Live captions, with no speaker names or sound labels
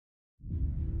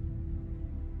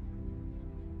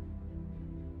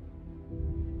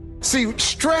See,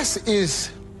 stress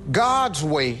is God's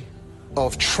way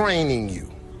of training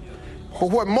you.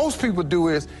 But what most people do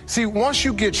is, see, once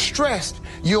you get stressed,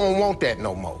 you don't want that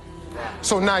no more.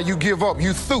 So now you give up,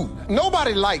 you through.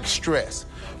 Nobody likes stress.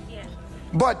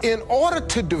 But in order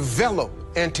to develop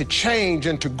and to change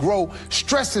and to grow,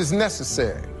 stress is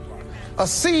necessary. A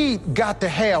seed got to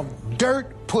have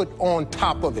dirt put on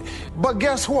top of it. But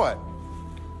guess what?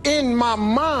 In my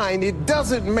mind, it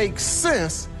doesn't make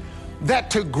sense that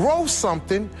to grow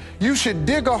something, you should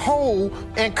dig a hole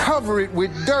and cover it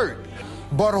with dirt.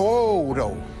 But oh,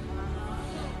 though.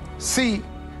 See,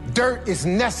 dirt is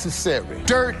necessary.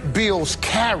 Dirt builds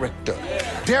character.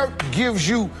 Dirt gives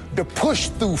you the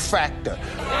push-through factor.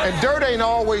 And dirt ain't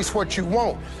always what you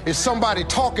want. It's somebody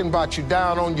talking about you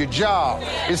down on your job.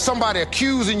 It's somebody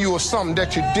accusing you of something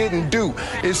that you didn't do.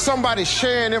 It's somebody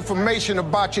sharing information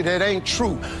about you that ain't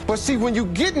true. But see, when you're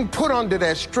getting put under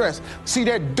that stress, see,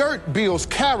 that dirt builds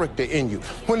character in you.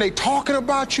 When they talking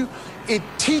about you, it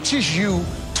teaches you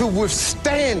to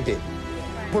withstand it.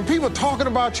 When people talking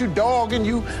about you, dogging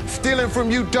you, stealing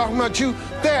from you, talking about you,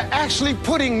 they're actually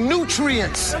putting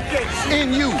nutrients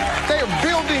in you. They're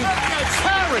building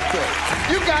character.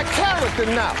 You got character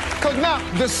now. Because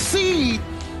now the seed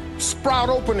sprout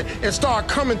open and start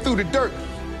coming through the dirt.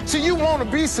 See, you want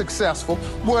to be successful,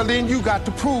 well, then you got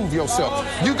to prove yourself.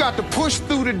 You got to push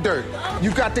through the dirt.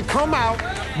 You got to come out,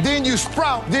 then you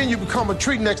sprout, then you become a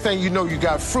tree. Next thing you know, you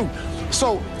got fruit.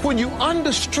 So when you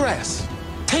under stress,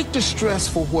 take the stress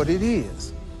for what it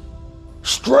is.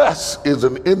 Stress is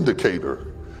an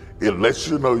indicator. It lets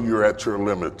you know you're at your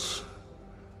limits.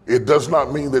 It does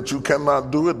not mean that you cannot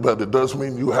do it, but it does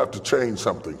mean you have to change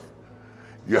something.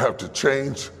 You have to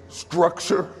change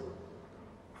structure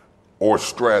or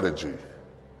strategy.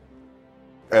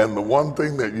 And the one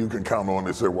thing that you can count on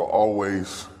is there will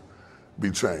always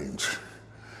be change.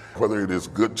 Whether it is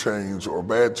good change or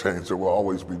bad change, there will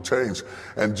always be change.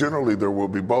 And generally there will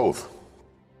be both.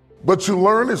 But you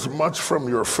learn as much from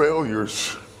your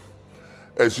failures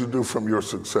as you do from your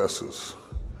successes.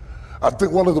 I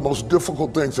think one of the most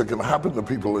difficult things that can happen to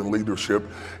people in leadership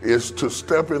is to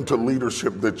step into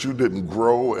leadership that you didn't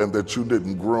grow and that you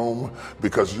didn't groom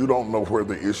because you don't know where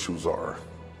the issues are.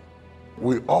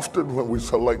 We often, when we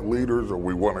select leaders or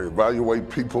we want to evaluate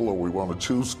people or we want to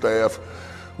choose staff,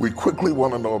 we quickly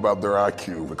want to know about their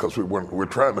IQ because we're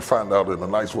trying to find out in a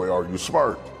nice way, are you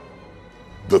smart?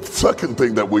 The second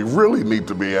thing that we really need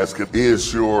to be asking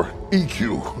is your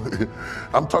EQ.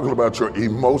 I'm talking about your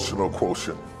emotional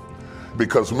quotient.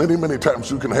 Because many, many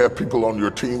times you can have people on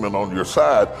your team and on your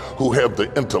side who have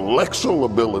the intellectual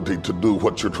ability to do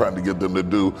what you're trying to get them to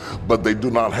do, but they do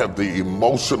not have the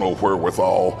emotional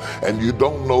wherewithal, and you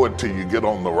don't know it till you get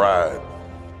on the ride.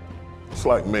 It's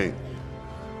like me.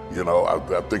 You know,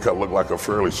 I think I look like a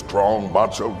fairly strong,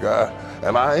 macho guy,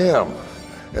 and I am.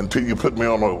 Until you put me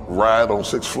on a ride on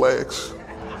Six Flags.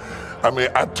 I mean,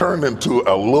 I turned into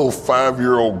a little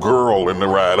 5-year-old girl in the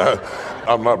ride.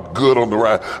 I'm not good on the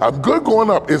ride. I'm good going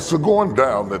up. It's the going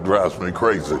down that drives me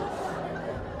crazy.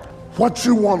 What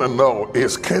you want to know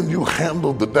is, can you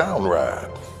handle the down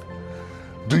ride?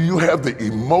 Do you have the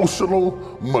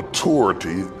emotional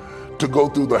maturity to go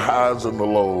through the highs and the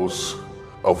lows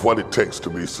of what it takes to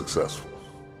be successful?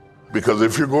 Because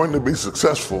if you're going to be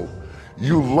successful,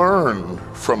 you learn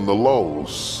from the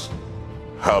lows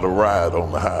how to ride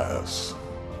on the highs.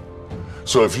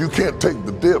 So if you can't take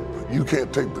the dip, you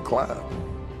can't take the climb.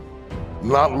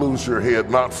 Not lose your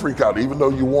head, not freak out, even though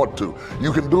you want to.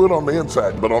 You can do it on the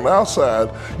inside, but on the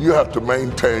outside, you have to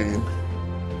maintain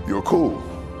your cool.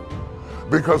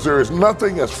 Because there is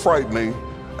nothing as frightening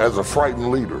as a frightened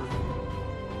leader.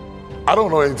 I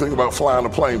don't know anything about flying a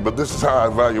plane, but this is how I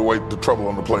evaluate the trouble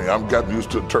on the plane. I've gotten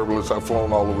used to turbulence. I've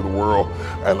flown all over the world,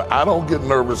 and I don't get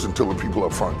nervous until the people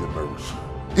up front get nervous.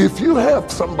 If you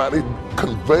have somebody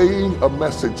conveying a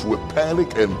message with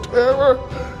panic and terror,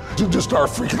 you just start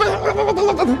freaking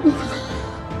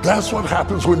out. That's what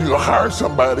happens when you hire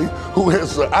somebody who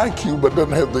has the IQ but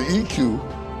doesn't have the EQ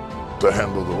to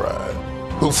handle the ride,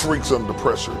 who freaks under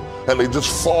pressure, and they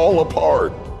just fall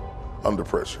apart under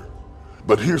pressure.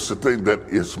 But here's the thing that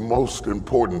is most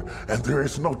important, and there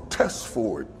is no test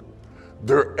for it.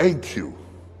 Their AQ.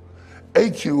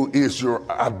 AQ is your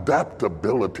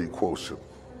adaptability quotient.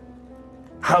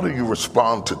 How do you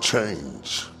respond to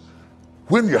change?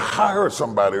 When you hire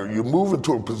somebody or you move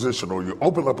into a position or you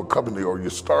open up a company or you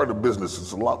start a business,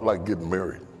 it's a lot like getting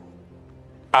married.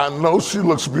 I know she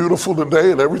looks beautiful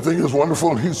today and everything is wonderful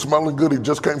and he's smelling good. He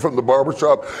just came from the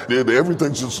barbershop and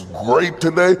everything's just great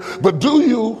today. But do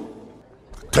you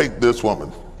take this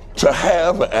woman to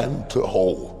have and to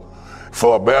hold,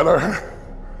 for better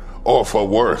or for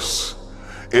worse,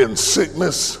 in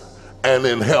sickness and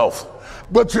in health.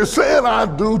 But you're saying I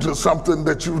do to something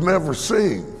that you've never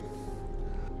seen.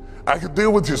 I could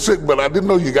deal with you sick, but I didn't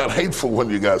know you got hateful when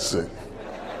you got sick.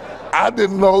 I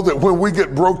didn't know that when we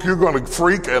get broke, you're going to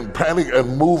freak and panic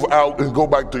and move out and go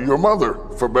back to your mother,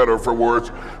 for better or for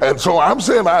worse. And so I'm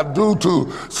saying I do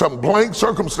to some blank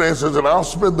circumstances, and I'll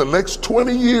spend the next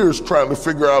 20 years trying to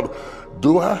figure out,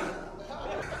 do I?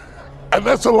 And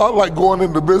that's a lot like going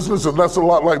into business, and that's a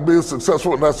lot like being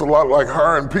successful, and that's a lot like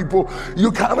hiring people.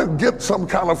 You kind of get some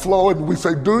kind of flow, and we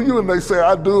say, do you? And they say,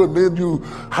 I do, and then you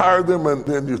hire them, and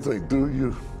then you think, do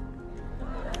you?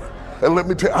 And let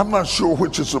me tell you, I'm not sure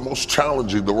which is the most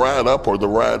challenging, the ride up or the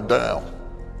ride down.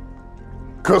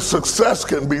 Because success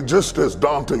can be just as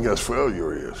daunting as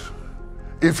failure is.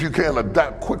 If you can't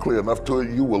adapt quickly enough to it,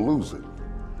 you will lose it.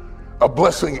 A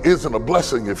blessing isn't a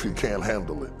blessing if you can't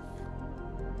handle it.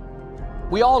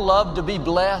 We all love to be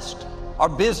blessed, our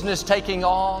business taking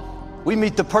off. We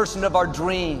meet the person of our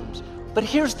dreams. But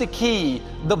here's the key,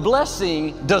 the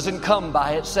blessing doesn't come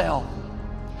by itself.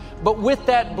 But with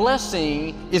that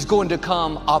blessing is going to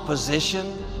come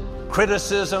opposition,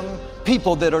 criticism,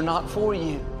 people that are not for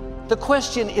you. The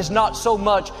question is not so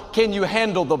much, can you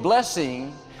handle the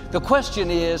blessing? The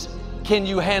question is, can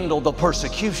you handle the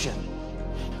persecution?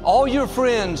 All your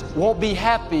friends won't be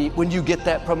happy when you get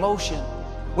that promotion,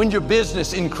 when your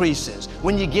business increases,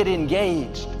 when you get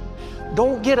engaged.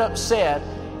 Don't get upset.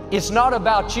 It's not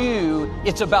about you,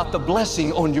 it's about the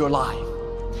blessing on your life.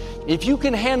 If you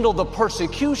can handle the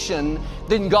persecution,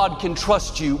 then God can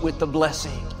trust you with the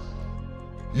blessing.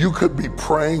 You could be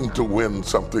praying to win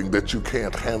something that you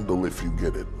can't handle if you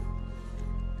get it.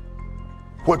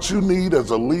 What you need as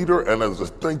a leader and as a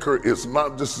thinker is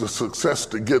not just the success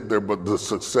to get there, but the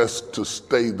success to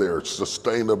stay there,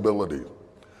 sustainability.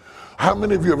 How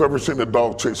many of you have ever seen a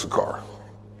dog chase a car?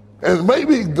 And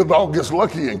maybe the dog gets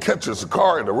lucky and catches a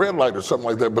car at a red light or something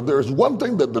like that, but there's one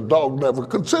thing that the dog never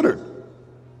considered.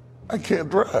 I can't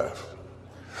drive.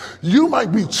 You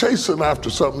might be chasing after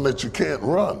something that you can't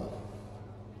run.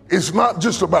 It's not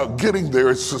just about getting there,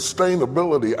 it's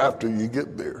sustainability after you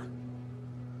get there.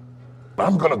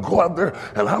 I'm gonna go out there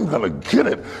and I'm gonna get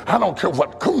it. I don't care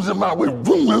what comes in my way.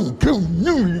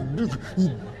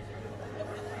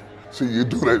 See, you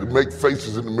do that, make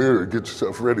faces in the mirror, get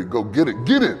yourself ready, go get it,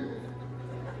 get it,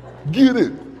 get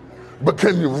it. But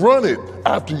can you run it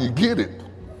after you get it?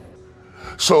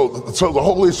 So the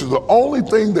whole issue, the only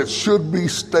thing that should be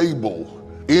stable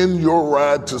in your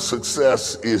ride to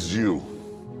success is you.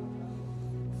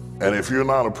 And if you're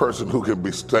not a person who can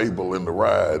be stable in the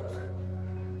ride,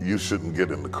 you shouldn't get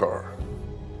in the car.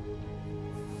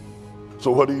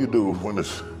 So what do you do when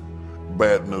it's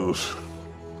bad news?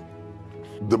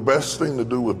 The best thing to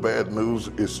do with bad news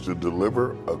is to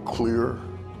deliver a clear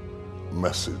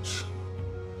message.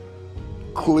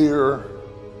 Clear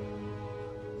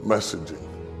messaging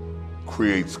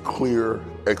creates clear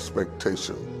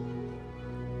expectation,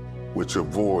 which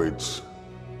avoids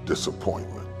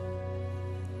disappointment.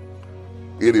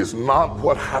 It is not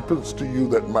what happens to you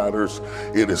that matters,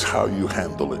 it is how you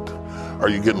handle it. Are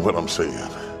you getting what I'm saying?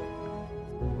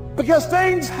 Because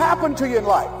things happen to you in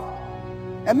life.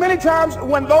 And many times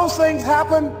when those things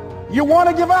happen, you want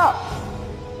to give up.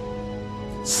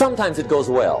 Sometimes it goes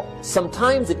well.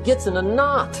 Sometimes it gets in a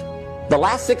knot. The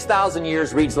last 6,000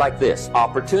 years reads like this: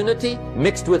 opportunity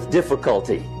mixed with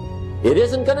difficulty. It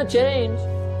isn't going to change.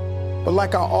 But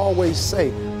like I always say,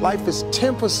 life is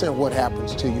 10% what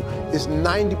happens to you. It's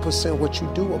 90% what you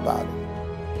do about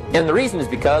it. And the reason is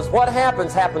because what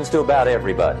happens to about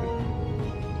everybody.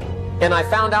 And I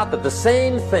found out that the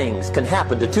same things can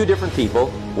happen to two different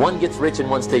people. One gets rich and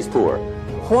one stays poor.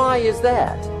 Why is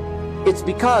that? It's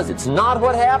because it's not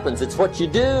what happens, it's what you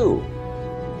do.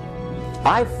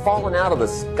 I've fallen out of the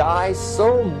sky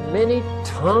so many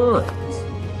times.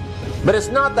 But it's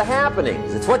not the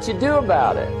happenings, it's what you do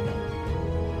about it.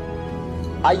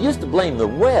 I used to blame the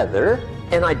weather,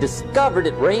 and I discovered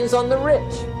it rains on the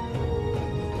rich.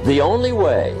 The only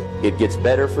way it gets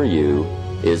better for you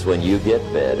is when you get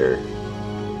better.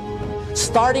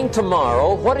 Starting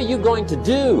tomorrow, what are you going to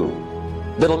do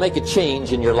that'll make a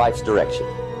change in your life's direction?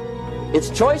 It's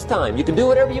choice time. You can do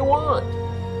whatever you want.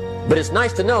 But it's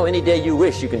nice to know any day you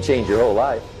wish you can change your whole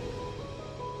life.